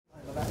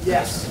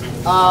Yes.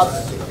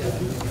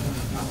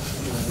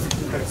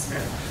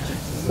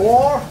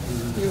 More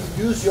you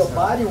use your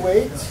body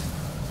weight,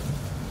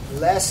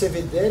 less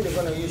evident you're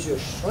going to use your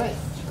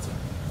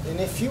strength. And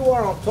if you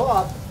are on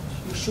top,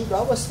 you should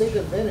always take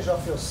advantage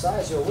of your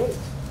size, your weight.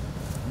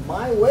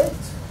 My weight,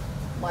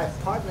 my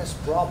partner's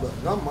problem,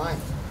 not mine.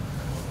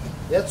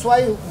 That's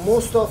why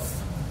most of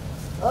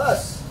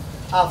us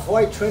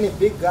avoid training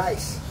big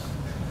guys.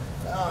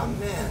 Oh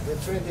man, they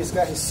train this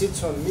guy, he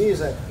sits on me,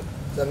 it's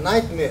a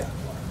nightmare.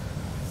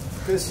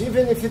 Because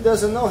even if he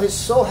doesn't know, he's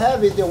so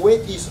heavy, the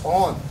weight is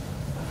on.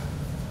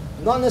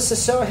 Not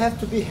necessarily have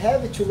to be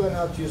heavy to learn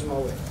how to use my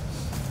weight.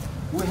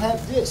 We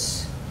have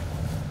this.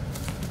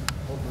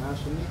 Open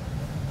arms for me.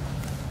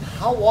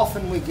 How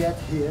often we get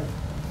here,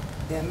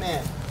 and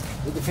man,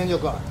 you defend your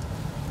guard.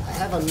 I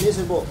have a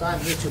miserable time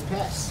here to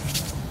pass.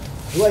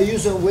 Do I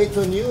use a weight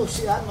on you?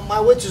 See,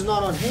 my weight is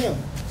not on him.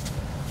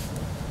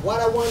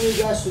 What I want you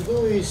guys to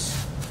do is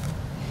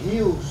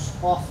heels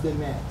off the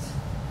mat.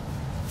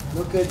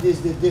 Look at this,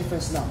 the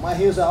difference now. My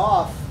heels are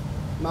off,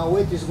 my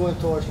weight is going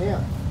towards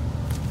him.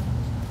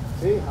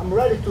 See, I'm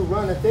ready to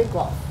run and take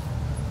off.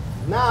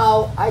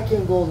 Now I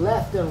can go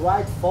left and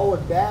right,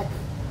 forward, back,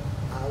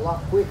 a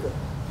lot quicker.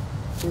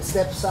 Can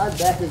step side,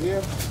 back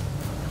again,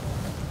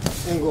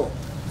 and go.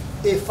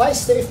 If I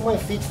stay with my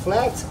feet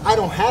flat, I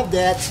don't have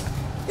that,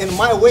 and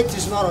my weight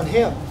is not on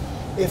him.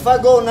 If I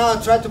go now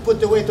and try to put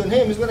the weight on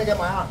him, he's gonna get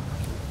my arm.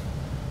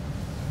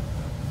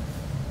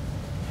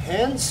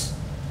 Hands,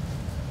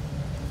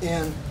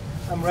 and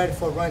I'm ready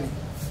for running.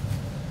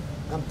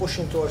 I'm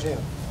pushing towards him.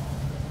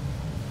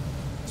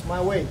 It's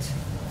my weight.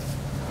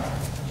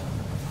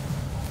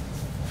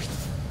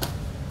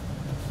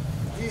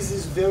 This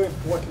is very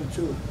important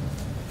too.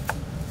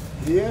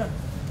 Here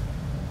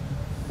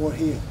or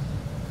here.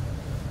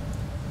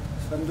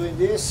 If I'm doing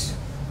this,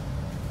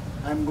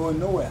 I'm going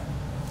nowhere.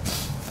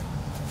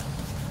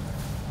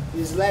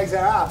 His legs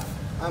are up,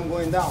 I'm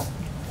going down.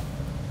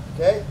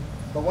 Okay?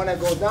 But when I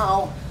go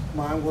down,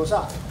 my arm goes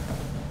up.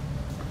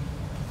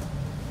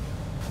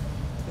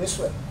 This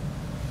way.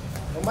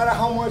 No matter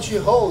how much he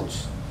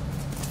holds,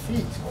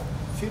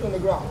 feet on the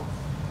ground,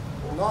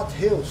 not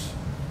heels.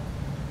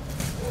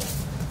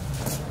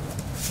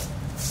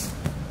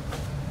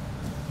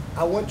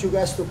 I want you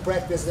guys to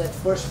practice that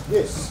first,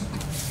 this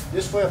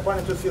for your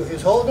partner to feel.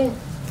 He's holding,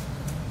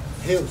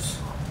 heels.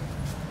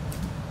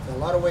 A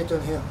lot of weight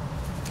on him.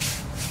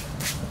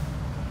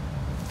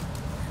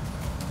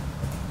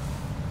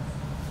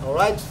 All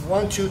right,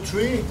 1, 2,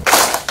 3.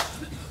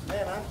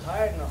 Man, I'm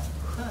tired now.